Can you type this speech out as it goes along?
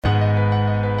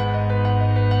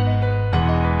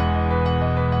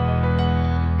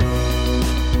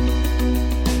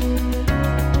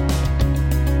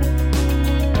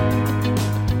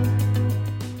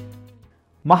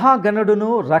మహాగణుడును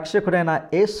రక్షకుడైన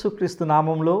యేసుక్రీస్తు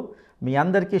నామంలో మీ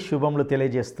అందరికీ శుభములు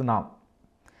తెలియజేస్తున్నాం.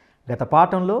 గత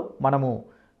పాఠంలో మనము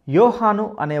యోహాను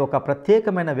అనే ఒక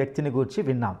ప్రత్యేకమైన వ్యక్తిని గూర్చి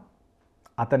విన్నాం.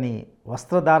 అతని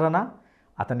వస్త్రధారణ,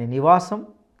 అతని నివాసం,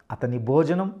 అతని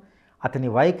భోజనం, అతని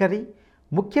వైఖరి,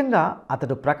 ముఖ్యంగా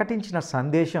అతడు ప్రకటించిన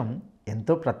సందేశం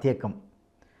ఎంతో ప్రత్యేకం.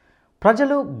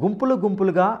 ప్రజలు గుంపులు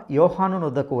గుంపులుగా యోహాను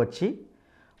వద్దకు వచ్చి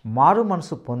మారు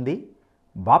మనసు పొంది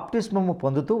బాప్టిస్మము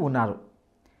పొందుతూ ఉన్నారు.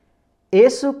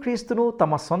 యేసుక్రీస్తును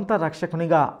తమ సొంత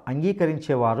రక్షకునిగా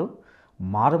అంగీకరించేవారు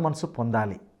మారు మనసు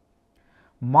పొందాలి.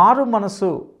 మారు మనసు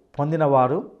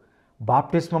పొందినవారు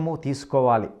బాప్టిస్మము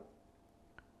తీసుకోవాలి.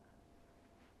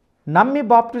 నమ్మి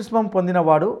బాప్టిస్మం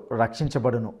పొందినవాడు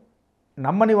రక్షించబడును,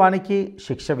 నమ్మని వానికి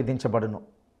శిక్ష విధించబడును.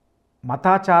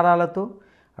 మతాచారాలతో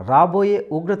రాబోయే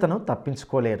ఉగ్రతను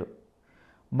తప్పించుకోలేరు.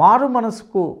 మారు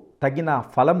మనసుకు తగిన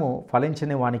ఫలము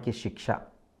ఫలించని వానికి శిక్ష.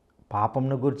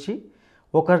 పాపంను గూర్చి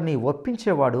ఒకరిని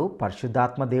ఒప్పించేవాడు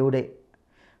పరిశుద్ధాత్మ దేవుడే.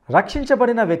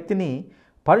 రక్షించబడిన వ్యక్తిని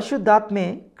పరిశుద్ధాత్మే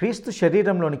క్రీస్తు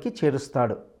శరీరంలోనికి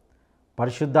చేరుస్తాడు.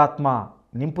 పరిశుద్ధాత్మ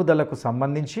నింపుదలకు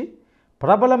సంబంధించి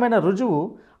ప్రబలమైన రుజువు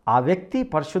ఆ వ్యక్తి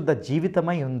పరిశుద్ధ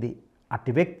జీవితమై ఉంది.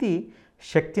 అట్టి వ్యక్తి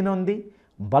శక్తి నొంది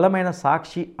బలమైన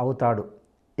సాక్షి అవుతాడు.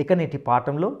 ఇక నేటి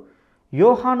పాఠంలో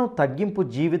యోహాను తగ్గింపు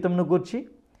జీవితంను గూర్చి,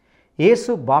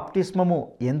 యేసు బాప్టిస్మము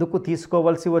ఎందుకు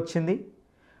తీసుకోవలసి వచ్చింది,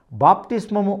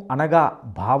 బాప్టిస్మము అనగా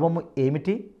భావము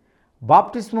ఏమిటి,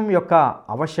 బాప్టిస్మం యొక్క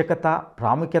ఆవశ్యకత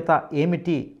ప్రాముఖ్యత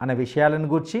ఏమిటి అనే విషయాలను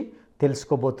గూర్చి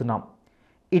తెలుసుకోబోతున్నాం.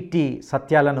 ఇట్టి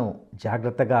సత్యాలను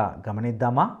జాగ్రత్తగా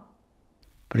గమనిద్దామా?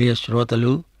 ప్రియ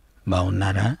శ్రోతలు,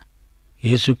 బాగున్నారా?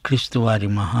 యేసుక్రీస్తు వారి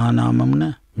మహానామమున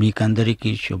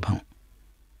మీకందరికీ శుభం.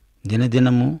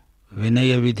 దినదినము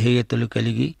వినయ విధేయతలు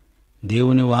కలిగి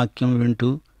దేవుని వాక్యం వింటూ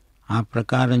ఆ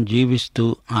ప్రకారం జీవిస్తూ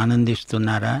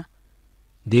ఆనందిస్తున్నారా?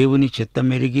 దేవుని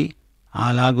చిత్తమెరిగి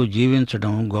అలాగు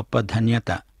జీవించడం గొప్ప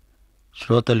ధన్యత.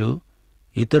 శ్రోతలు,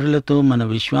 ఇతరులతో మన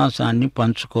విశ్వాసాన్ని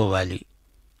పంచుకోవాలి.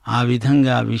 ఆ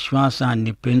విధంగా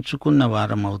విశ్వాసాన్ని పెంచుకున్న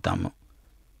వారమవుతాము.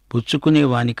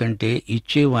 పుచ్చుకునేవానికంటే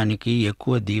ఇచ్చేవానికి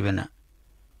ఎక్కువ దీవెన.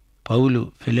 పౌలు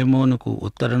ఫిలెమోనుకు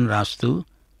ఉత్తరం రాస్తూ,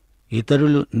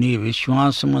 ఇతరులు నీ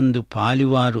విశ్వాసమందు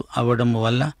పాలివారు అవడం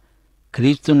వల్ల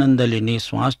క్రీస్తునందలి నీ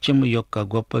స్వాస్థ్యము యొక్క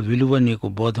గొప్ప విలువ నీకు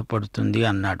బోధపడుతుంది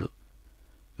అన్నాడు.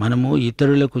 మనము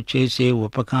ఇతరులకు చేసే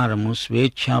ఉపకారము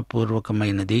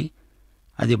స్వేచ్ఛాపూర్వకమైనది.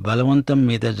 అది బలవంతం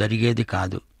మీద జరిగేది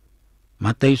కాదు.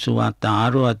 మత్తయి సువార్త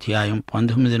 6వ అధ్యాయం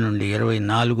 19 నుండి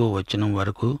 24వ వచనం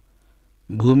వరకు,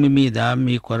 భూమి మీద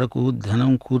మీ కొరకు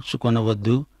ధనం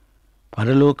కూర్చుకొనవద్దు,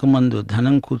 పరలోకమందు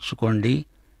ధనం కూర్చుకోండి.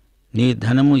 నీ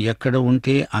ధనము ఎక్కడ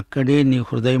ఉంటే అక్కడే నీ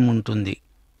హృదయం ఉంటుంది.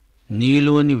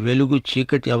 నీలోని వెలుగు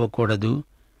చీకటి అవ్వకూడదు.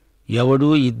 ఎవడూ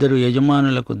 2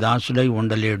 యజమానులకు దాసుడై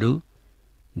ఉండలేడు.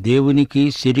 దేవునికి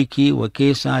సిరికి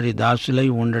ఒకేసారి దాసులై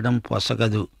ఉండడం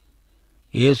పొసగదు.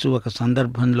 యేసు ఒక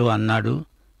సందర్భంలో అన్నాడు,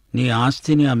 నీ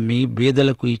ఆస్తిని అమ్మి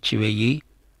బీదలకు ఇచ్చివెయ్యి.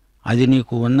 అది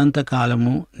నీకు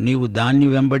ఉన్నంతకాలము నీవు దాన్ని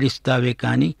వెంబడిస్తావే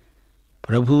కాని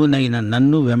ప్రభువునైన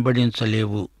నన్ను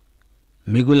వెంబడించలేవు.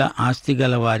 మిగుల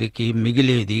ఆస్తిగల వారికి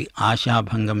మిగిలేది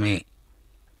ఆశాభంగమే.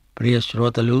 ప్రియ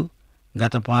శ్రోతలు,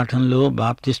 గత పాఠంలో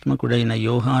బాప్తిస్మకుడైన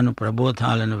యోహాను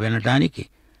ప్రబోధాలను వినటానికి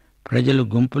ప్రజలు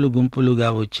గుంపులు గుంపులుగా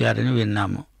వచ్చారని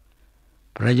విన్నాము.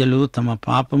 ప్రజలు తమ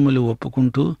పాపములు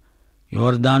ఒప్పుకుంటూ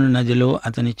యోర్దాను నదిలో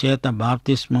అతని చేత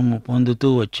బాప్తిస్మము పొందుతూ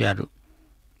వచ్చారు.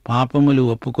 పాపములు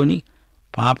ఒప్పుకొని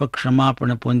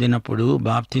పాపక్షమాపణ పొందినప్పుడు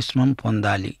బాప్తిస్మం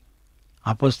పొందాలి.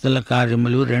 అపొస్తల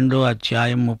కార్యములు 2వ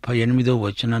అధ్యాయం 38వ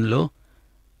వచనంలో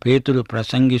పేతురు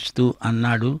ప్రసంగిస్తూ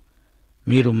అన్నాడు,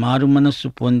 మీరు మారుమనస్సు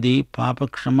పొంది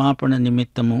పాపక్షమాపణ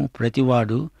నిమిత్తము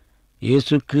ప్రతివాడు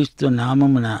యేసుక్రీస్తు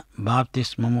నామమున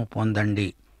బాప్తిస్మము పొందండి.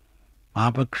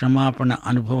 పాపక్షమాపణ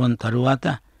అనుభవం తరువాత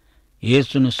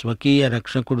యేసును స్వకీయ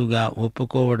రక్షకుడుగా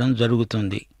ఒప్పుకోవడం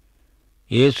జరుగుతుంది.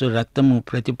 యేసు రక్తము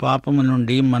ప్రతి పాపము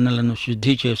నుండి మనలను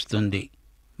శుద్ధి చేస్తుంది.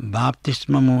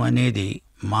 బాప్తిస్మము అనేది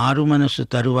మారుమనసు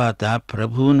తరువాత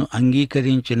ప్రభువును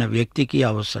అంగీకరించిన వ్యక్తికి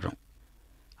అవసరం.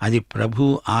 అది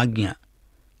ప్రభువు ఆజ్ఞ.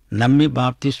 నమ్మి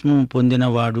బాప్తిస్మము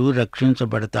పొందినవాడు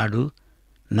రక్షించబడతాడు,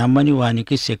 నమ్మని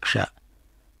వానికి శిక్ష.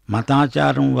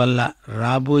 మతాచారం వల్ల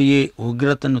రాబోయే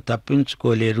ఉగ్రతను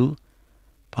తప్పించుకోలేరు.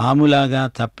 పాములాగా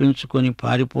తప్పించుకొని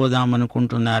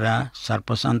పారిపోదామనుకుంటున్నారా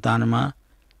సర్పసంతానమా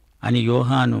అని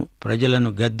యోహాను ప్రజలను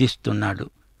గద్దిస్తున్నాడు.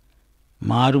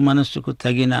 మారు మనస్సుకు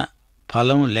తగిన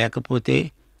ఫలం లేకపోతే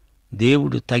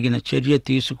దేవుడు తగిన చర్య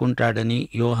తీసుకుంటాడని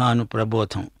యోహాను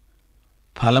ప్రబోధం.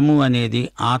 ఫలము అనేది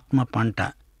ఆత్మ పంట.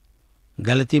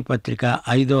 గలతీ పత్రిక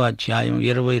 5వ అధ్యాయం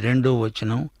 22వ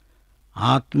వచనం,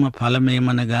 ఆత్మ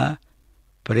ఫలమేమనగా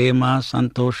ప్రేమ,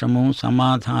 సంతోషము,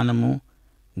 సమాధానము,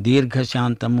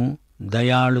 దీర్ఘశాంతము,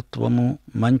 దయాళుత్వము,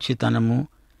 మంచితనము,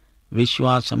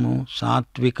 విశ్వాసము,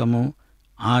 సాత్వికము,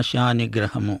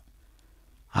 ఆశానిగ్రహము.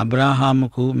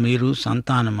 అబ్రాహాముకు మీరు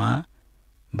సంతానమా?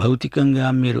 భౌతికంగా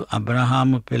మీరు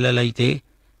అబ్రహాము పిల్లలైతే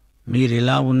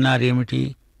మీరిలా ఉన్నారేమిటి?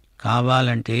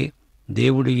 కావాలంటే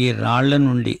దేవుడు ఈ రాళ్ల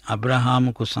నుండి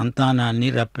అబ్రహాముకు సంతానాన్ని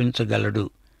రప్పించగలడు.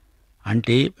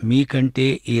 అంటే మీకంటే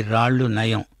ఈ రాళ్ళు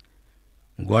నయం.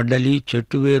 గొడ్డలి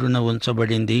చెట్టు వేరున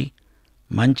ఉంచబడింది.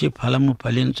 మంచి ఫలము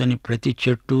ఫలించని ప్రతి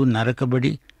చెట్టు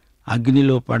నరకబడి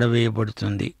అగ్నిలో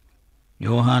పడవేయబడుతుంది.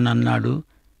 యోహానన్నాడు,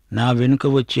 నా వెనుక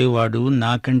వచ్చేవాడు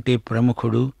నాకంటే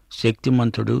ప్రముఖుడు,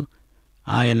 శక్తిమంతుడు.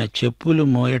 ఆయన చెప్పులు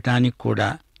మోయటానికి కూడా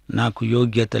నాకు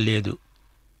యోగ్యత లేదు.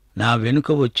 నా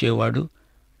వెనుక వచ్చేవాడు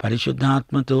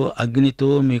పరిశుద్ధాత్మతో అగ్నితో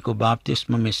మీకు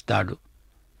బాప్తిస్మమిస్తాడు.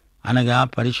 అనగా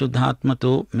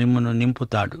పరిశుద్ధాత్మతో మిమ్మును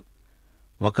నింపుతాడు.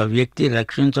 ఒక వ్యక్తి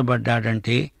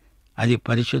రక్షించబడ్డాడంటే అది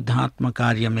పరిశుద్ధాత్మ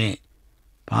కార్యమే.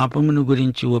 పాపమును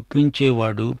గురించి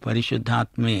ఒప్పించేవాడు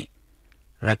పరిశుద్ధాత్మే.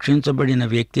 రక్షించబడిన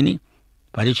వ్యక్తిని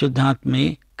పరిశుద్ధాత్మే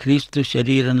క్రీస్తు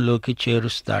శరీరంలోకి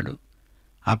చేరుస్తాడు.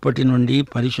 అప్పటి నుండి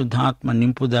పరిశుద్ధాత్మ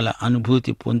నింపుదల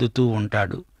అనుభూతి పొందుతూ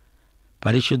ఉంటాడు.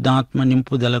 పరిశుద్ధాత్మ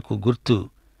నింపుదలకు గుర్తు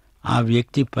ఆ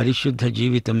వ్యక్తి పరిశుద్ధ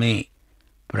జీవితమే.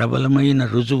 ప్రబలమైన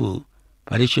రుజువు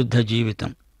పరిశుద్ధ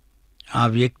జీవితం. ఆ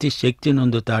వ్యక్తి శక్తి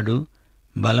నొందుతాడు,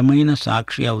 బలమైన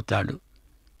సాక్షి అవుతాడు.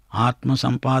 ఆత్మ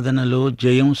సంపాదనలో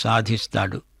జయం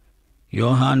సాధిస్తాడు.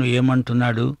 యోహాను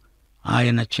ఏమంటున్నాడు?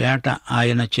 ఆయన చేట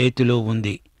ఆయన చేతిలో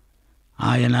ఉంది.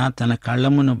 ఆయన తన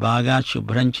కళ్ళమును బాగా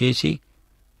శుభ్రం చేసి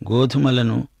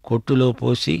గోధుమలను కొట్టులో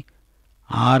పోసి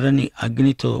ఆరని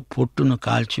అగ్నితో పొట్టును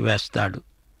కాల్చివేస్తాడు.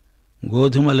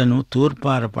 గోధుమలను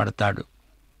తూర్పారపడతాడు.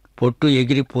 పొట్టు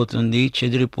ఎగిరిపోతుంది,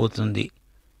 చెదిరిపోతుంది.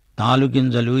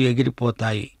 తాలుగింజలు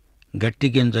ఎగిరిపోతాయి, గట్టి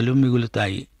గింజలు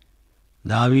మిగులుతాయి.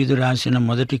 దావీదు రాసిన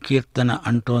మొదటి కీర్తన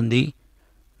అంటోంది,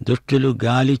 దుష్టులు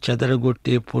గాలి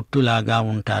చెదరగొట్టే పొట్టులాగా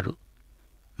ఉంటారు.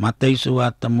 మత్తయి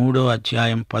సువార్త 3వ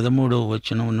అధ్యాయం 13వ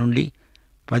వచనం నుండి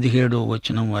 17వ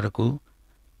వచనం వరకు.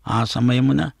 ఆ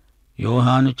సమయమున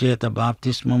యోహాను చేత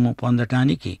బాప్తిస్మము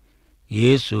పొందటానికి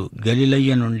యేసు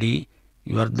గలిలయ నుండి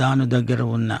యొర్దాను దగ్గర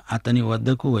ఉన్న అతని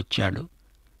వద్దకు వచ్చాడు.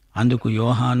 అందుకు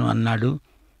యోహాను అన్నాడు,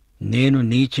 నేను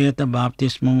నీచేత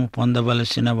బాప్తిస్మము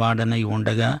పొందవలసిన వాడనై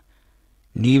ఉండగా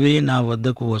నీవే నా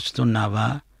వద్దకు వస్తున్నావా?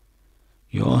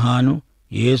 యోహాను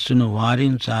యేసును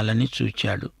వారించాలని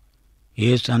చూచాడు.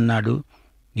 యేసు అన్నాడు,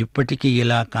 ఇప్పటికి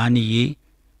ఇలా కానియ్యి,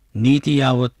 నీతి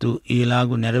యావత్తు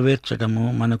ఇలాగు నెరవేర్చటము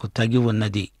మనకు తగి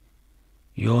ఉన్నది.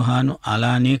 యోహాను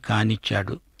అలానే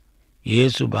కానిచ్చాడు.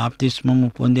 యేసు బాప్తిస్మము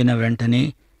పొందిన వెంటనే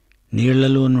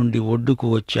నీళ్లలో నుండి ఒడ్డుకు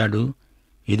వచ్చాడు.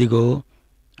 ఇదిగో,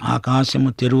 ఆకాశము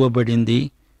తెరువబడింది.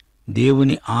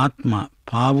 దేవుని ఆత్మ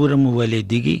పావురము వలె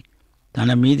దిగి తన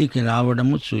మీదికి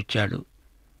రావడము చూచాడు.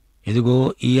 ఇదిగో,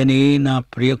 ఈయనే నా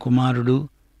ప్రియకుమారుడు,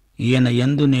 ఈయన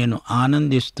యందు నేను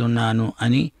ఆనందిస్తున్నాను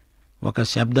అని ఒక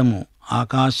శబ్దము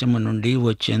ఆకాశము నుండి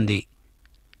వచ్చింది.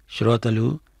 శ్రోతలు,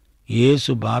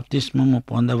 యేసు బాప్తిస్మము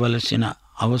పొందవలసిన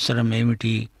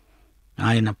అవసరమేమిటి?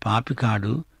 ఆయన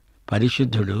పాపికాడు,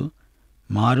 పరిశుద్ధుడు.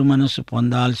 మారుమనసు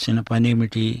పొందాల్సిన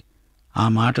పనేమిటి? ఆ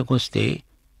మాటకొస్తే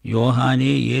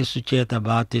యోహానే యేసు చేత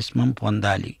బాప్తిస్మం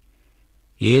పొందాలి.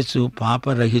 యేసు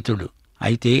పాపరహితుడు.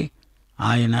 అయితే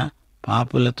ఆయన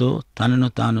పాపులతో తనను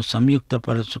తాను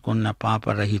సంయుక్తపరుచుకున్న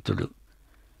పాపరహితుడు.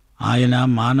 ఆయన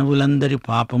మానవులందరి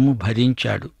పాపము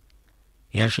భరించాడు.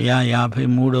 యెషయా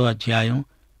 53వ అధ్యాయం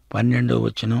 12వ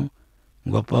వచనం,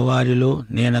 గొప్పవారిలో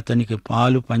నేనతనికి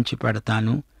పాలు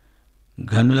పంచిపెడతాను.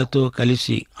 ఘనులతో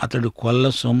కలిసి అతడు కొల్ల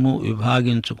సొమ్ము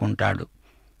విభాగించుకుంటాడు.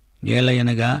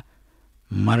 ఏలయనగా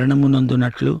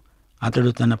మరణమునందునట్లు అతడు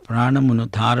తన ప్రాణమును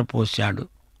ధారపోశాడు.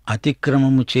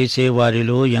 అతిక్రమము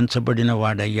చేసేవారిలో ఎంచబడిన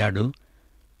వాడయ్యాడు.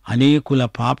 అనేకుల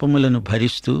పాపములను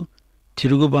భరిస్తూ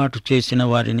తిరుగుబాటు చేసిన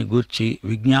వారిని గూర్చి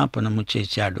విజ్ఞాపనము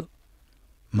చేశాడు.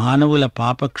 మానవుల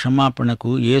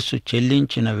పాపక్షమాపణకు యేసు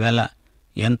చెల్లించిన వెల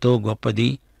ఎంతో గొప్పది.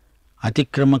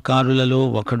 అతిక్రమకారులలో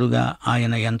ఒకడుగా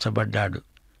ఆయన ఎంచబడ్డాడు.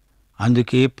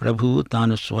 అందుకే ప్రభువు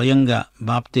తాను స్వయంగా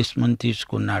బాప్తిస్మం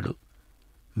తీసుకున్నాడు.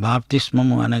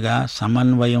 బాప్తిస్మము అనగా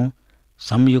సమన్వయం,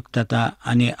 సంయుక్తత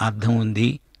అనే అర్థం ఉంది.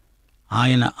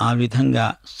 ఆయన ఆ విధంగా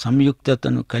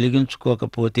సంయుక్తతను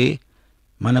కలిగించుకోకపోతే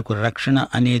మనకు రక్షణ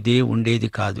అనేదే ఉండేది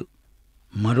కాదు.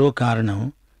 మరో కారణం,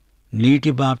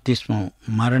 నీటి బాప్తిస్మం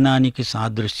మరణానికి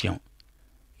సాదృశ్యం.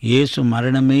 యేసు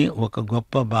మరణమే ఒక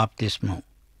గొప్ప బాప్తిస్మం.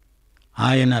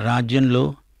 ఆయన రాజ్యంలో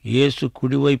యేసు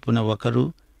కుడివైపున ఒకరు,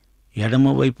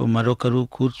 ఎడమవైపు మరొకరు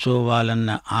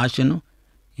కూర్చోవాలన్న ఆశను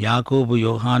యాకోబు,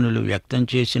 యోహానులు వ్యక్తం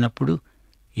చేసినప్పుడు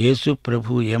యేసు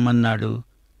ప్రభువు ఏమన్నాడు?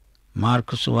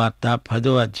 మార్కు సువార్త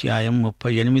 10వ అధ్యాయం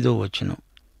 38వ వచనం,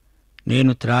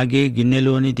 నేను త్రాగే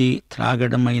గిన్నెలోనిది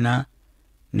త్రాగడమైనా,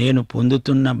 నేను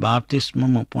పొందుతున్న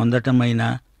బాప్తిస్మము పొందటమైనా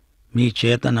మీ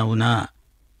చేతనవునా?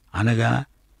 అనగా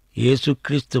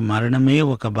యేసుక్రీస్తు మరణమే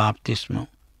ఒక బాప్తిస్మం.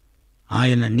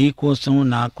 ఆయన నీకోసం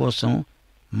నాకోసం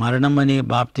మరణమనే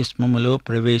బాప్తిస్మములో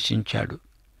ప్రవేశించాడు.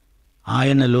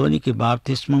 ఆయనలోనికి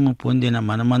బాప్తిస్మము పొందిన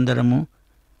మనమందరము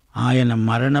ఆయన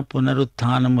మరణ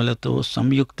పునరుత్థానములతో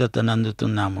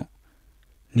సంయుక్తతనందుతున్నాము.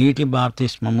 నీటి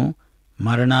బాప్తిస్మము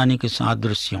మరణానికి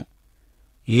సాదృశ్యం.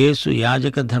 యేసు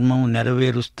యాజక ధర్మం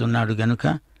నెరవేరుస్తున్నాడు గనుక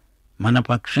మన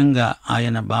పక్షంగా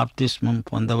ఆయన బాప్తిస్మం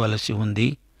పొందవలసి ఉంది.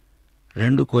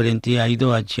 2 కొరింథీ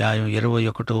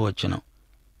 5:21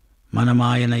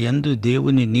 మనమాయన యందు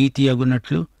దేవుని నీతి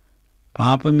అగునట్లు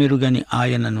పాపమెరుగని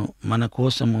ఆయనను మన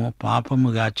కోసము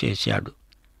పాపముగా చేశాడు.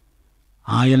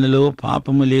 ఆయనలో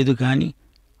పాపము లేదు కాని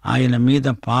ఆయన మీద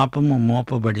పాపము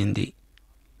మోపబడింది.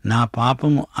 నా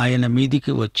పాపము ఆయన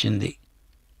మీదికి వచ్చింది,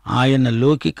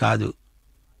 ఆయనలోకి కాదు.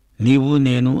 నీవు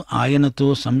నేను ఆయనతో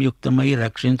సంయుక్తమై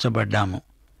రక్షించబడ్డాము.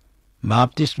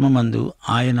 బాప్తిస్మమందు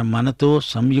ఆయన మనతో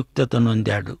సంయుక్తత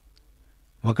నొందాడు.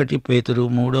 1 పేతురు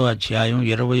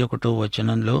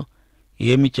 3:21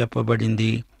 ఏమి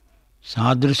చెప్పబడింది?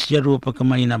 సాదృశ్య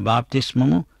రూపకమైన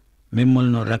బాప్తిస్మము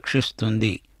మిమ్ములను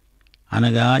రక్షిస్తుంది.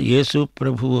 అనగా యేసు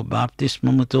ప్రభువు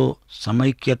బాప్తిస్మముతో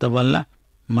సమైక్యత వల్ల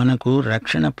మనకు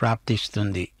రక్షణ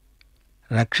ప్రాప్తిస్తుంది.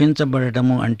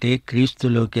 రక్షించబడటము అంటే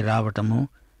క్రీస్తులోకి రావటము.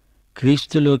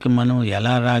 క్రీస్తులోకి మనం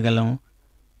ఎలా రాగలం?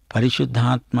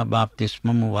 పరిశుద్ధాత్మ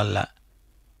బాప్తిస్మము వల్ల.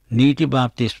 నీటి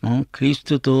బాప్తిస్మం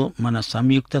క్రీస్తుతో మన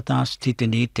సంయుక్తతా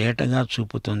స్థితిని తేటగా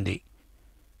చూపుతుంది.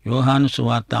 యోహాను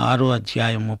సువార్త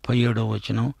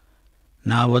 6:37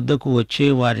 నా వద్దకు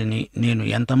వచ్చేవారిని నేను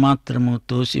ఎంతమాత్రము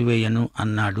తోసివేయను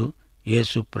అన్నాడు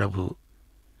యేసు ప్రభువు.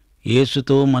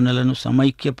 యేసుతో మనలను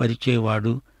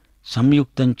సమైక్యపరిచేవాడు,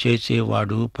 సంయుక్తం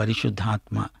చేసేవాడు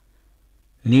పరిశుద్ధాత్మ.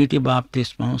 నీటి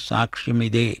బాప్తిస్మం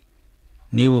సాక్ష్యమిదే.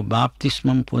 నీవు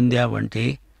బాప్తిస్మం పొందావంటే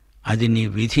అది నీ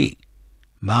విధి.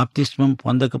 బాప్తిస్మం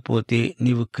పొందకపోతే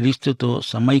నీవు క్రీస్తుతో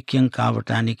సమైక్యం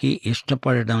కావటానికి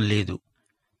ఇష్టపడడం లేదు.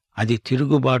 అది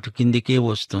తిరుగుబాటు కిందికే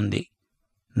వస్తుంది.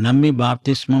 నమ్మి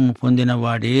బాప్తిస్మం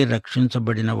పొందినవాడే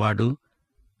రక్షించబడినవాడు.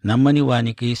 నమ్మని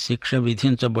వానికి శిక్ష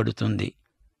విధించబడుతుంది.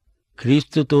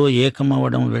 క్రీస్తుతో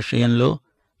ఏకమవడం విషయంలో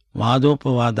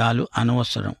వాదోపవాదాలు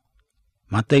అనవసరం.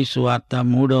 మత్తయి సువార్త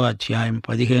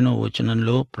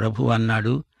 3:15 ప్రభు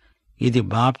అన్నాడు, ఇది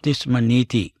బాప్తిస్మ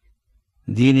నీతి,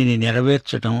 దీనిని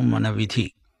నెరవేర్చటం మన విధి.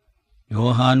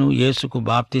 యోహాను యేసుకు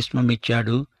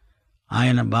బాప్తిస్మమిచ్చాడు.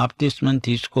 ఆయన బాప్తిస్మం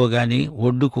తీసుకోగానే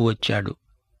ఒడ్డుకు వచ్చాడు.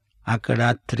 అక్కడ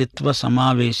త్రిత్వ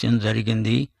సమావేశం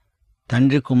జరిగింది.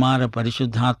 తండ్రి కుమార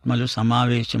పరిశుద్ధాత్మలు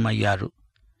సమావేశమయ్యారు.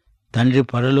 తండ్రి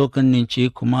పరలోకం నుంచి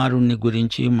కుమారుణ్ణి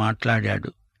గురించి మాట్లాడాడు.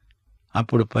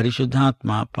 అప్పుడు పరిశుద్ధాత్మ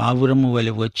పావురము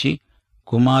వలె వచ్చి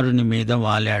కుమారుని మీద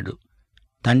వాలాడు.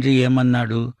 తండ్రి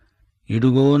ఏమన్నాడు?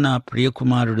 ఇడుగో నా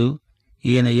ప్రియకుమారుడు,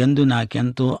 ఈయన యందు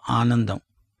నాకెంతో ఆనందం.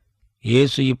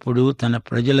 యేసు ఇప్పుడు తన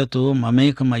ప్రజలతో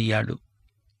మమేకమయ్యాడు.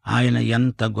 ఆయన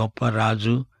ఎంత గొప్ప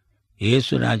రాజు!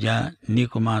 యేసురాజా,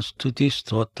 నీకు మా స్తుతి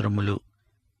స్తోత్రములు.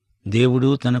 దేవుడు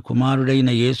తన కుమారుడైన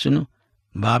యేసును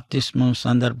బాప్తిస్మం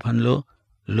సందర్భంలో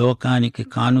లోకానికి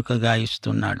కానుకగా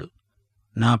ఇస్తున్నాడు.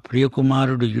 నా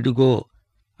ప్రియకుమారుడు ఇడుగో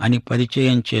అని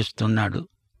పరిచయం చేస్తున్నాడు.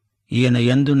 ఈయన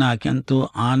యందు నాకెంతో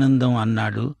ఆనందం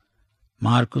అన్నాడు.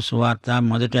 మార్కు సువార్త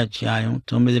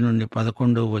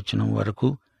 1:9-11 వరకు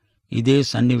ఇదే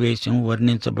సన్నివేశం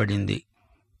వర్ణించబడింది.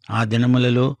 ఆ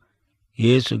దినములలో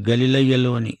యేసు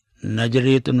గలిలయలోని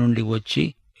నజరేతు నుండి వచ్చి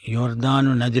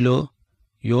యొర్దాను నదిలో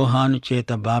యోహాను చేత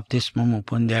బాప్తిస్మము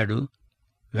పొందాడు.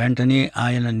 వెంటనే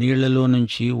ఆయన నీళ్లలో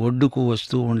నుంచి ఒడ్డుకు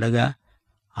వస్తూ ఉండగా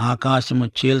ఆకాశము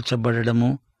చీల్చబడము,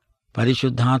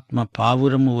 పరిశుద్ధాత్మ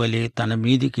పావురము వలె తన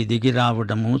మీదికి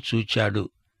దిగిరావడము చూచాడు.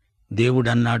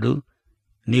 దేవుడన్నాడు,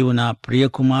 నీవు నా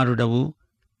ప్రియకుమారుడవు,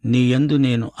 నీయందు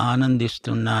నేను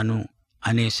ఆనందిస్తున్నాను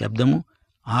అనే శబ్దము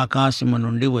ఆకాశము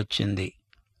నుండి వచ్చింది.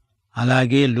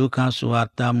 అలాగే లూకాసు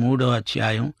వార్త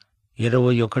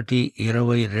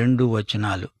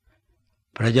 3:21-22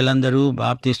 ప్రజలందరూ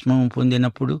బాప్తిస్మము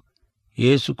పొందినప్పుడు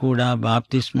యేసు కూడా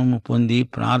బాప్తిస్మము పొంది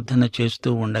ప్రార్థన చేస్తూ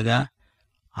ఉండగా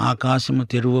ఆకాశము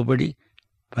తెరువబడి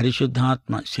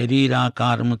పరిశుద్ధాత్మ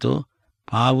శరీరాకారముతో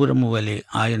పావురము వలె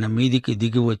ఆయన మీదికి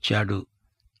దిగివచ్చాడు.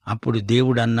 అప్పుడు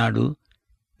దేవుడన్నాడు,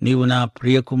 నీవు నా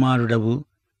ప్రియకుమారుడవు,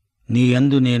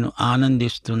 నీయందు నేను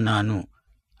ఆనందిస్తున్నాను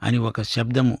అని ఒక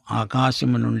శబ్దము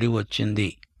ఆకాశము నుండి వచ్చింది.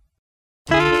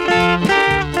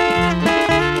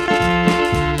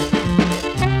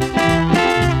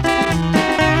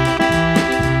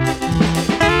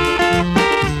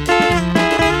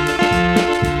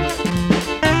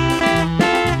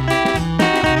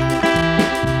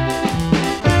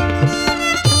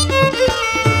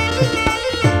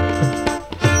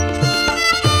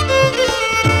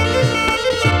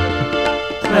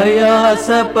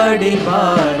 ప్రయాసపడి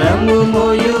భారము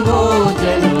మోయువో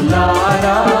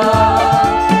జనులారా,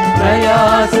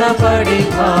 ప్రయాసపడి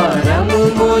భారము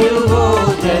మోయువో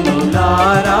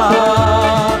జనులారా,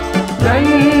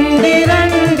 రండి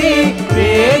రండి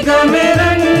వేగమే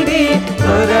రండి,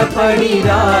 త్వరపడి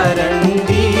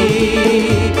రండి,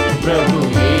 ప్రభు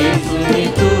యేసుని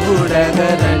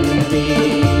చూడగరండి,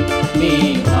 మీ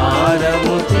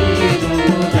భారము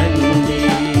తీరును రండి.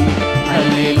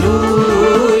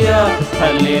 హల్లెలూయా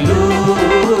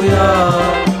హల్లెలూయా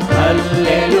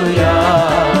హల్లెలూయా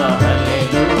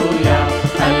హల్లెలూయా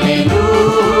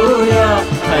హల్లెలూయా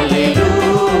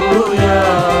హల్లెలూయా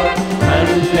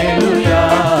హల్లెలూయా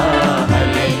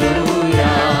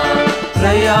హల్లెలూయా.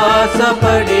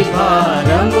 ప్రయాసపడి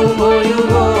భారము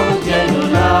మోయువో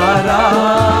జనులారా,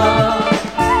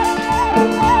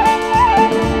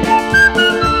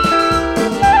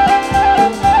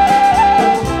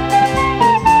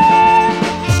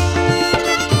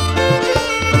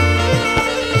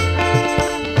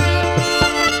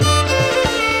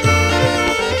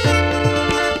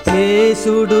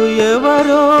 యేసుడు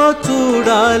ఎవరో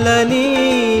చూడాలని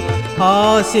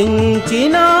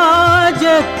ఆశించిన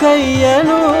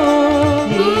జక్కయ్యను,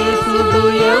 యేసుడు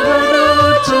ఎవరో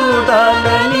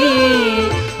చూడాలని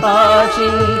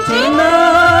ఆశించిన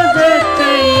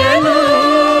జక్కయ్యను,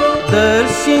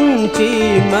 దర్శించి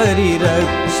మరి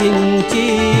రక్షించి,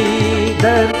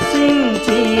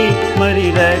 దర్శించి మరి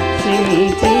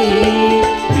రక్షించి,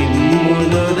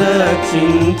 మిమ్మును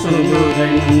రక్షించును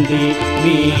రండి,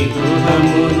 మీ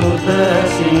గృహమును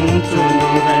దర్శించును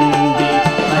రండి.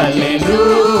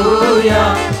 హల్లెలూయా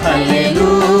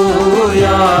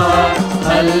హల్లెలూయా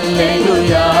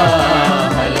హల్లెలూయా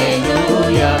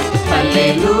హల్లెలూయా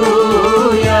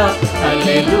హల్లెలూయా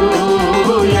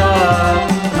హల్లెలూయా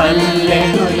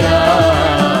హల్లెలూయా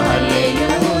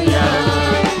హల్లెలూయా.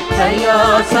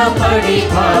 ప్రయాసపడి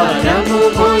భారము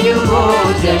మోయువో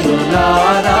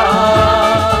జనులారా,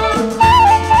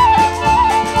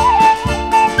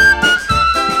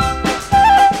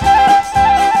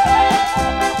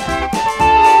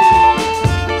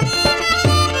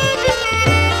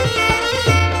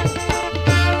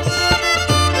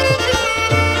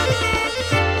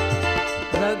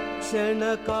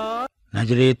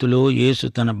 నజరేతులో యేసు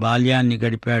తన బాల్యాన్ని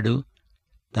గడిపాడు.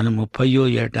 తన 30వ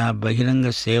ఏట బహిరంగ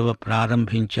సేవ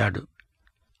ప్రారంభించాడు.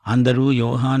 అందరూ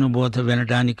యోహాను బోధ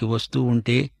వినడానికి వస్తూ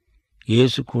ఉంటే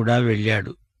యేసు కూడా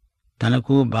వెళ్ళాడు.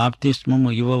 తనకు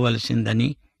బాప్తిస్మము ఇవ్వవలసిందని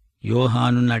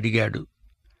యోహానును అడిగాడు.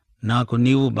 నాకు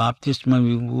నీవు బాప్తిస్మం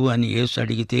ఇవ్వు అని యేసు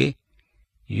అడిగితే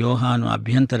యోహాను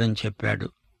అభ్యంతరం చెప్పాడు.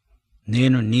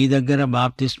 నేను నీ దగ్గర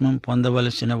బాప్తిస్మం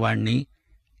పొందవలసిన వాణ్ణి,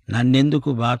 నన్నెందుకు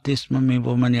బాప్తిస్మం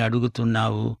ఇవ్వమని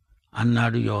అడుగుతున్నావు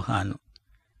అన్నాడు యోహాను.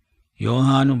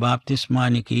 యోహాను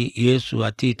బాప్తిస్మానికి యేసు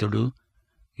అతీతుడు.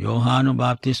 యోహాను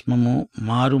బాప్తిస్మము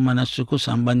మారు మనస్సుకు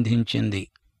సంబంధించింది.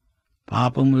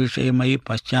 పాపము విషయమై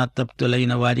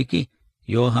పశ్చాత్తప్తులైన వారికి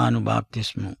యోహాను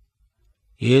బాప్తిస్మం.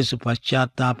 యేసు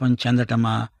పశ్చాత్తాపం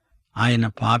చెందటమా? ఆయన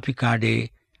పాపి కాడే.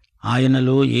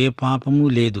 ఆయనలో ఏ పాపమూ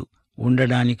లేదు,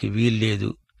 ఉండడానికి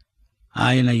వీల్లేదు.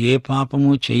 ఆయన ఏ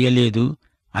పాపమూ చెయ్యలేదు.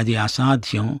 అది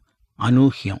అసాధ్యం,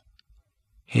 అనూహ్యం.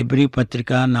 హెబ్రీ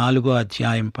పత్రిక 4వ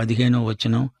అధ్యాయం 15వ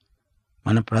వచనం,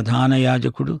 మన ప్రధాన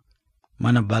యాజకుడు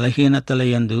మన బలహీనతల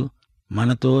యందు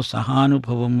మనతో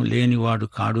సహానుభవము లేనివాడు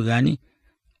కాడుగాని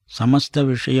సమస్త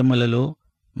విషయములలో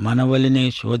మనవలనే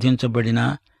శోధించబడినా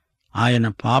ఆయన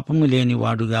పాపము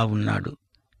లేనివాడుగా ఉన్నాడు.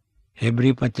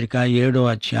 హెబ్రీ పత్రిక 7వ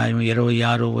అధ్యాయం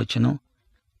 26వ వచనం,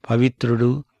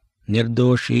 పవిత్రుడు,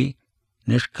 నిర్దోషి,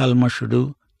 నిష్కల్మషుడు,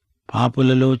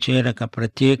 పాపులలో చేరక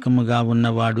ప్రత్యేకముగా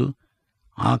ఉన్నవాడు,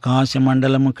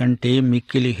 ఆకాశమండలము కంటే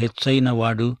మిక్కిలి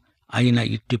హెచ్చైనవాడు అయిన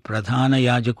ఇట్టి ప్రధాన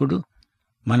యాజకుడు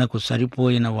మనకు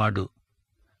సరిపోయినవాడు.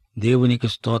 దేవునికి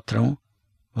స్తోత్రం.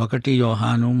 1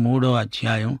 యోహాను 3వ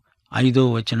అధ్యాయం 5వ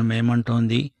వచనం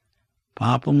ఏమంటోంది?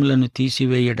 పాపములను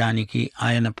తీసివేయడానికి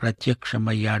ఆయన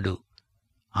ప్రత్యక్షమయ్యాడు.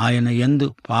 ఆయన యందు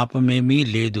పాపమేమీ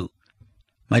లేదు.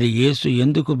 మరి యేసు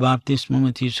ఎందుకు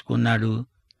బాప్తిస్మము తీసుకున్నాడు?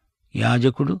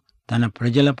 యాజకుడు తన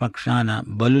ప్రజల పక్షాన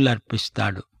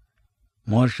బలులర్పిస్తాడు.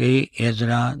 మోషే,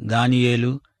 ఎజ్రా,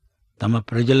 దానియేలు తమ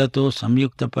ప్రజలతో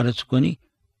సంయుక్తపరచుకొని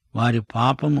వారి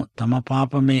పాపము తమ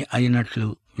పాపమే అయినట్లు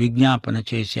విజ్ఞాపన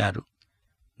చేశారు.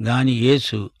 గాని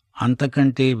యేసు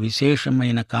అంతకంటే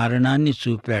విశేషమైన కారణాన్ని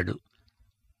చూపాడు.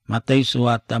 మత్తయి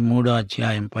సువార్త 3వ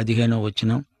అధ్యాయం 15వ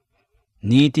వచనం,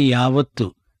 నీతి యావత్తు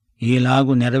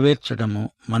ఈలాగు నెరవేర్చడము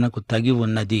మనకు తగి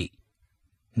ఉన్నది.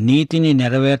 నీతిని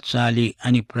నెరవేర్చాలి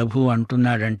అని ప్రభువు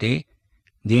అంటున్నాడంటే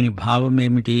దీని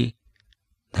భావమేమిటి?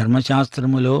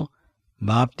 ధర్మశాస్త్రములో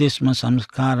బాప్తిస్మ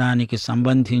సంస్కారానికి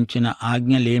సంబంధించిన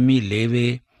ఆజ్ఞలేమీ లేవే.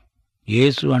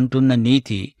 యేసు అంటున్న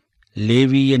నీతి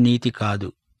లేవీయ నీతి కాదు.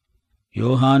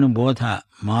 యోహాను బోధ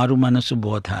మారుమనసు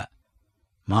బోధ.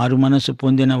 మారుమనసు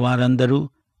పొందిన వారందరూ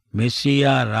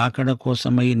మెస్సియా రాకడ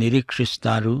కోసమై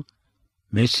నిరీక్షిస్తారు.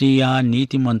 మెస్సియా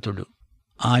నీతిమంతుడు.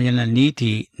 ఆయన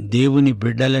నీతి దేవుని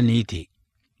బిడ్డల నీతి.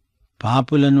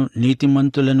 పాపులను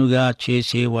నీతిమంతులనుగా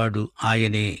చేసేవాడు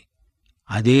ఆయనే.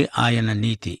 అదే ఆయన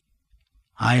నీతి.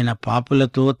 ఆయన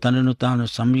పాపులతో తనను తాను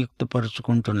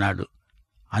సంయుక్తపరుచుకుంటున్నాడు.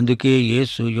 అందుకే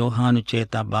యేసు యోహాను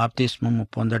చేత బాప్తిస్మము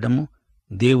పొందడము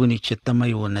దేవుని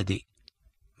చిత్తమై ఉన్నది.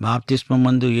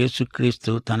 బాప్తిస్మమందు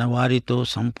యేసుక్రీస్తు తన వారితో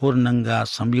సంపూర్ణంగా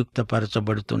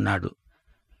సంయుక్తపరచబడుతున్నాడు.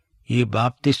 ఈ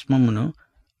బాప్తిస్మమును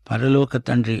పరలోక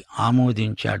తండ్రి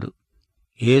ఆమోదించాడు.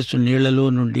 యేసు నీళ్లలో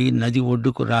నుండి నది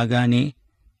ఒడ్డుకు రాగానే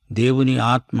దేవుని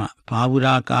ఆత్మ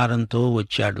పావురాకారంతో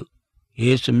వచ్చాడు.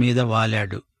 యేసు మీద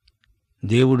వాలాడు.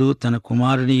 దేవుడు తన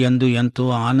కుమారుని యందు ఎంతో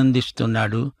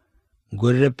ఆనందిస్తున్నాడు.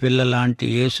 గొర్రెపిల్లలాంటి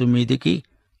యేసు మీదికి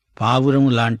పావురము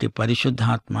లాంటి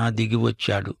పరిశుద్ధాత్మ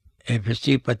దిగివచ్చాడు.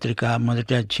 ఎఫెసీ పత్రిక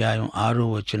 1వ అధ్యాయం 6వ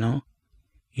వచనం.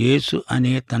 యేసు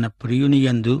అనే తన ప్రియుని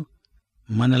యందు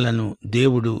మనలను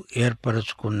దేవుడు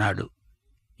ఏర్పరచుకున్నాడు.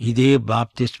 ఇదే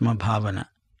బాప్తిస్మ భావన.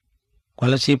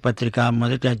 కొలసీ పత్రిక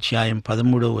 1వ అధ్యాయం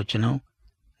 13వ వచనం.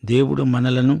 దేవుడు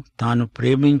మనలను తాను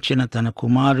ప్రేమించిన తన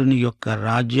కుమారుని యొక్క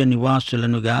రాజ్య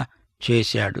నివాసులనుగా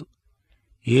చేశాడు.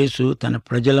 యేసు తన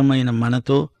ప్రజలమైన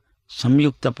మనతో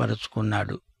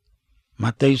సంయుక్తపరచుకున్నాడు.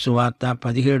 మత్తయి సువార్త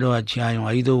 17వ అధ్యాయం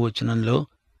 5వ వచనంలో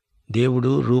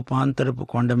దేవుడు రూపాంతరపు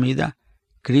కొండ మీద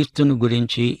క్రీస్తును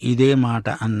గురించి ఇదే మాట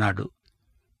అన్నాడు.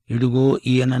 ఇడుగో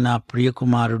ఈయన నా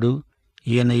ప్రియకుమారుడు,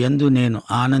 ఈయన యందు నేను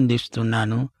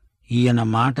ఆనందిస్తున్నాను, ఈయన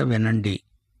మాట వినండి.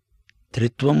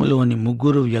 త్రిత్వములోని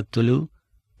ముగ్గురు వ్యక్తులు,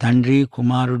 తండ్రి,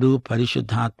 కుమారుడు,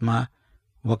 పరిశుద్ధాత్మ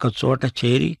ఒకచోట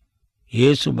చేరి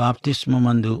యేసు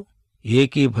బాప్తిస్మమందు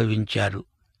ఏకీభవించారు.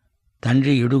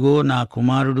 తండ్రి ఇడుగో నా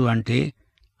కుమారుడు అంటే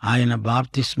ఆయన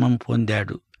బాప్తిస్మం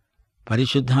పొందాడు.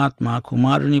 పరిశుద్ధాత్మ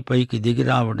కుమారునిపైకి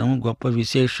దిగిరావడం గొప్ప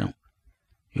విశేషం.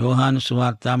 యోహాను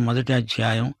సువార్త 1వ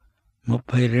అధ్యాయం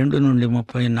 32 నుండి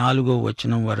 34వ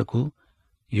వచనం వరకు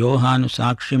యోహాను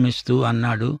సాక్ష్యమిస్తూ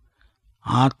అన్నాడు,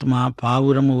 ఆత్మ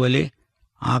పావురము వలె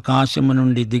ఆకాశము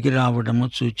నుండి దిగిరావడము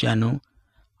చూచాను.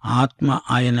 ఆత్మ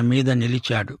ఆయన మీద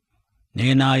నిలిచాడు.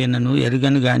 నేనాయనను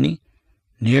ఎరుగను గాని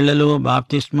నీళ్లలో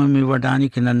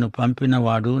బాప్తిస్మమివ్వడానికి నన్ను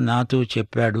పంపినవాడు నాతో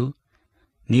చెప్పాడు,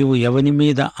 నీవు ఎవని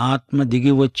మీద ఆత్మ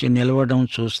దిగివచ్చి నిలవడం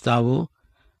చూస్తావో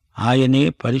ఆయనే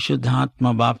పరిశుద్ధాత్మ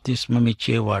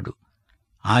బాప్తిస్మమిచ్చేవాడు.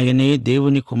 ఆయనే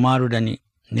దేవుని కుమారుడని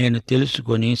నేను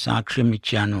తెలుసుకొని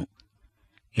సాక్ష్యమిచ్చాను.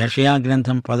 యెషయా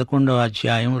గ్రంథం 11వ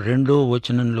అధ్యాయం 2వ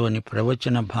వచనంలోని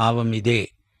ప్రవచన భావమిదే.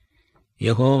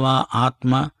 యెహోవా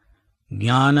ఆత్మ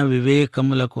జ్ఞాన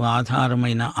వివేకములకు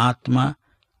ఆధారమైన ఆత్మ,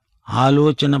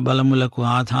 ఆలోచన బలములకు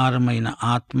ఆధారమైన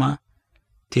ఆత్మ,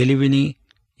 తెలివిని,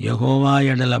 యెహోవా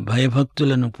ఎడల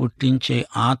భయభక్తులను పుట్టించే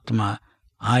ఆత్మ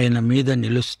ఆయన మీద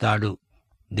నిలుస్తాడు.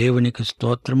 దేవునికి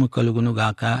స్తోత్రము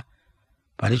కలుగునుగాక.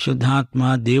 పరిశుద్ధాత్మ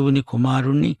దేవుని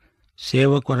కుమారుణ్ణి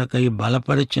సేవ కొరకై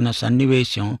బలపరిచిన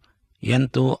సన్నివేశం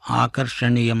ఎంతో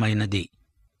ఆకర్షణీయమైనది.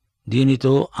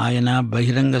 దీనితో ఆయన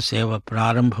బహిరంగ సేవ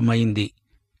ప్రారంభమైంది.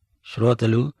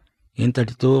 శ్రోతలు,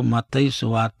 ఇంతటితో మత్తయి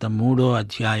సువార్త 3వ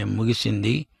అధ్యాయం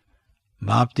ముగిసింది.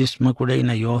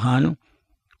 బాప్తిస్మకుడైన యోహాను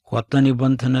కొత్త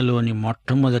నిబంధనలోని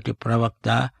మొట్టమొదటి ప్రవక్త,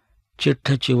 చిట్ట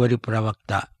చివరి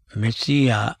ప్రవక్త.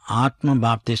 మెస్సియా ఆత్మ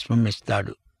బాప్తిస్మం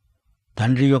ఇస్తాడు.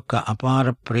 తండ్రి యొక్క అపార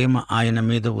ప్రేమ ఆయన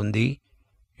మీద ఉంది.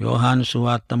 యోహాను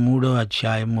సువార్త 3వ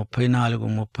అధ్యాయం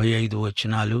 34-35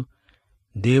 వచనాలు.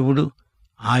 దేవుడు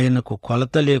ఆయనకు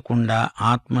కొలత లేకుండా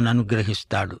ఆత్మను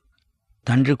అనుగ్రహిస్తాడు.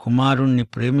 తండ్రి కుమారుణ్ణి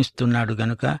ప్రేమిస్తున్నాడు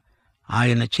గనుక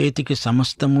ఆయన చేతికి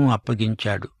సమస్తమూ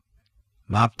అప్పగించాడు.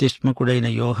 బాప్తిస్మకుడైన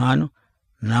యోహాను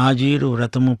నాజీరు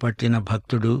వ్రతము పట్టిన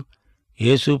భక్తుడు,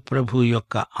 యేసు ప్రభు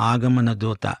యొక్క ఆగమన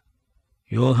దూత.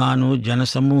 యోహాను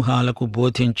జనసమూహాలకు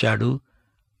బోధించాడు.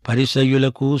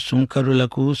 పరిసయ్యులకు,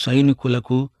 సుంకరులకు,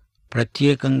 సైనికులకు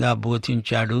ప్రత్యేకంగా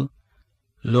బోధించాడు.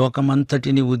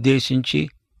 లోకమంతటిని ఉద్దేశించి,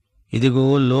 ఇదిగో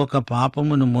లోక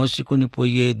పాపమును మోసుకుని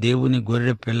పోయే దేవుని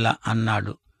గొర్రెపిల్ల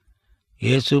అన్నాడు.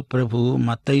 యేసు ప్రభువు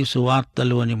మత్తయి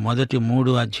సువార్తలోని మొదటి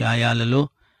 3 అధ్యాయాలలో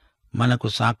మనకు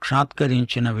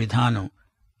సాక్షాత్కరించిన విధానం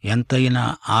ఎంతైనా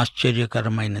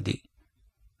ఆశ్చర్యకరమైనది.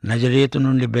 నజరేతు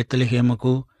నుండి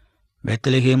బెత్లెహేముకు,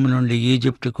 బెత్లెహేము నుండి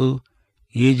ఈజిప్టుకు,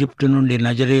 ఈజిప్టు నుండి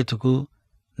నజరేతుకు,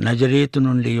 నజరేతు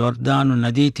నుండి యొర్దాను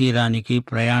నదీ తీరానికి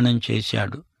ప్రయాణం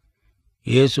చేశాడు.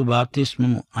 యేసు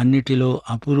బాప్తిస్మము అన్నిటిలో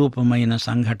అపురూపమైన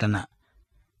సంఘటన.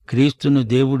 క్రీస్తును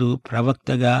దేవుడు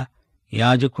ప్రవక్తగా,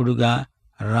 యాజకుడుగా,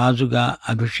 రాజుగా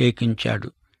అభిషేకించాడు.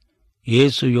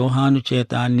 యేసు యోహాను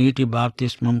చేత నీటి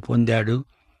బాప్తిస్మం పొందాడు.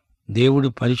 దేవుడు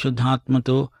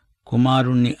పరిశుద్ధాత్మతో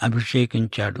కుమారుణ్ణి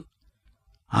అభిషేకించాడు.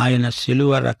 ఆయన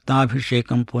శిలువ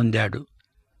రక్తాభిషేకం పొందాడు.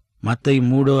 మత్తయి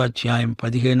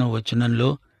 3:15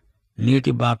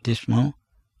 నీటి బాప్తిస్మం,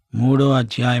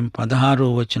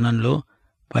 3:16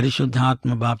 పరిశుద్ధాత్మ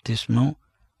బాప్తిస్మం,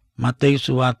 మత్తయి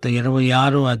సువార్త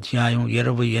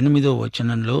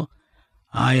 26:28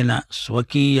 ఆయన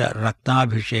స్వకీయ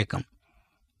రక్తాభిషేకం.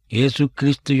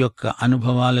 యేసుక్రీస్తు యొక్క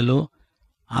అనుభవాలలో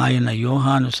ఆయన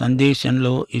యోహాను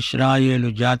సందేశంలో ఇశ్రాయేలు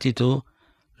జాతితో,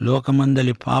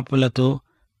 లోకమందలి పాపులతో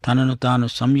తనను తాను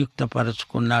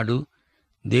సంయుక్తపరచుకున్నాడు.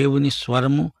 దేవుని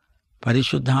స్వరము,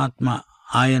 పరిశుద్ధాత్మ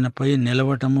ఆయనపై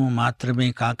నిలవటము మాత్రమే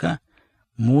కాక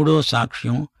మూడో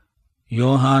సాక్ష్యం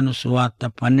యోహాను సువార్త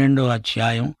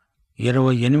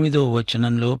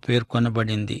 12:28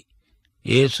 పేర్కొనబడింది.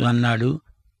 యేసు అన్నాడు,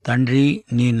 తండ్రి,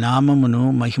 నీ నామమును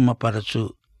మహిమపరచు.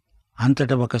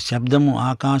 అంతట ఒక శబ్దము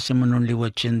ఆకాశము నుండి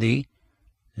వచ్చింది,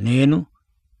 నేను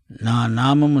నా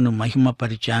నామమును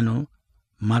మహిమపరిచాను,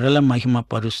 మరల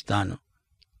మహిమపరుస్తాను.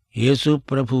 యేసు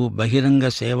ప్రభువు బహిరంగ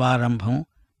సేవారంభం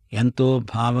ఎంతో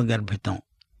భావగర్భితం.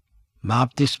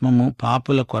 బాప్తిస్మము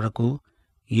పాపుల కొరకు,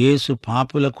 యేసు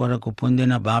పాపుల కొరకు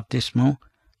పొందిన బాప్తిస్మం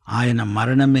ఆయన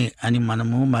మరణమే అని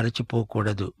మనము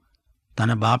మరచిపోకూడదు. తన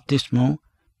బాప్తిస్మం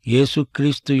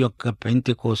యేసుక్రీస్తు యొక్క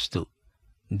పెంతెకోస్తు.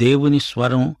 దేవుని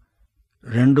స్వరం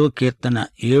 2 కీర్తన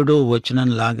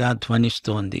 7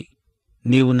 ధ్వనిస్తోంది.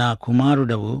 నీవు నా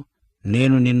కుమారుడవు,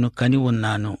 నేను నిన్ను కని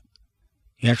ఉన్నాను.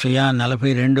 యెషయా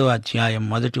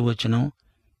 42:1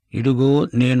 ఇడుగో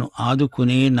నేను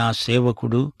ఆదుకునే నా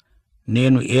సేవకుడు,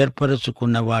 నేను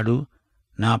ఏర్పరచుకున్నవాడు,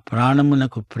 నా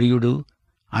ప్రాణమునకు ప్రియుడు,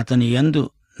 అతని యందు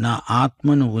నా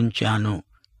ఆత్మను ఉంచాను.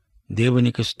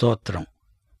 దేవునికి స్తోత్రం.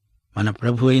 మన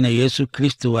ప్రభు అయిన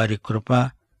యేసుక్రీస్తు వారి కృప,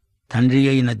 తండ్రి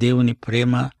అయిన దేవుని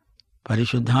ప్రేమ,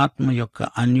 పరిశుద్ధాత్మ యొక్క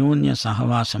అన్యోన్య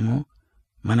సహవాసము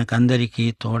మనకందరికీ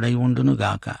తోడై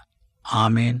ఉండునుగాక.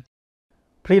 ఆమేన్.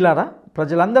 ప్రియులారా,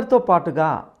 ప్రజలందరితో పాటుగా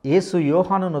యేసు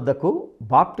యోహాను నొద్దకు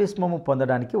బాప్టిస్మము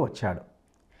పొందడానికి వచ్చాడు.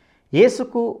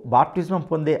 యేసుకు బాప్టిస్మం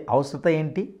పొందే అవసరత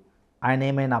ఏంటి? ఆయన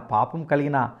ఏమైనా పాపం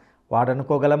కలిగిన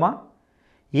వాడనుకోగలమా?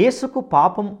 యేసుకు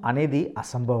పాపం అనేది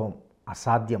అసంభవం,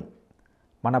 అసాధ్యం.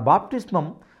 మన బాప్టిస్మం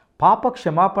పాప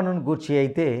క్షమాపణను గూర్చి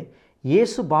అయితే,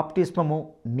 యేసు బాప్టిస్మము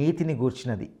నీతిని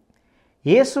గూర్చినది.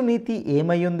 యేసు నీతి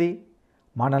ఏమయ్యుంది?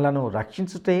 మనలను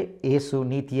రక్షించుటే యేసు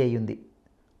నీతి అయ్యుంది.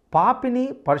 పాపిని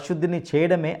పరిశుద్ధిని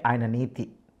చేయడమే ఆయన నీతి.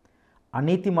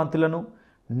 అనీతిమంతులను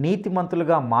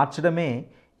నీతిమంతులుగా మార్చడమే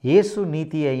యేసు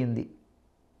నీతి అయ్యింది.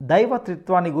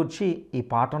 దైవత్రిత్వాన్ని గూర్చి ఈ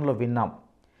పాఠంలో విన్నాం.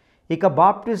 ఇక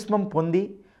బాప్టిస్మం పొంది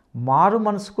మారు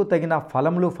మనసుకు తగిన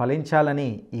ఫలములు ఫలించాలని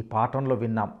ఈ పాఠంలో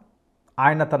విన్నాం.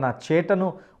 ఆయన తన చేటను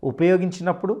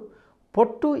ఉపయోగించినప్పుడు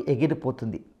పొట్టు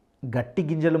ఎగిరిపోతుంది, గట్టి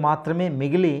గింజలు మాత్రమే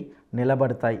మిగిలి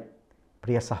నిలబడతాయి.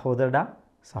 ప్రియ సహోదరుడా,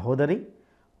 సహోదరి,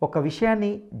 ఒక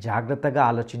విషయాన్ని జాగ్రత్తగా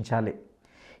ఆలోచించాలి.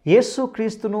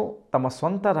 యేసుక్రీస్తును తమ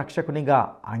సొంత రక్షకునిగా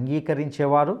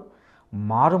అంగీకరించేవారు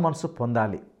మారు మనసు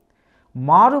పొందాలి.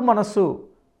 మారు మనసు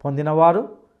పొందినవారు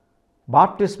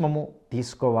బాప్టిస్మము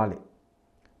తీసుకోవాలి.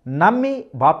 నమ్మి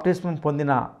బాప్టిస్మం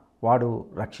పొందిన వాడు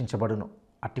రక్షించబడును.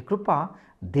 అట్టి కృప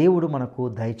దేవుడు మనకు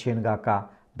దయచేయునుగాక.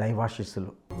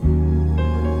 దైవాశీస్సులు.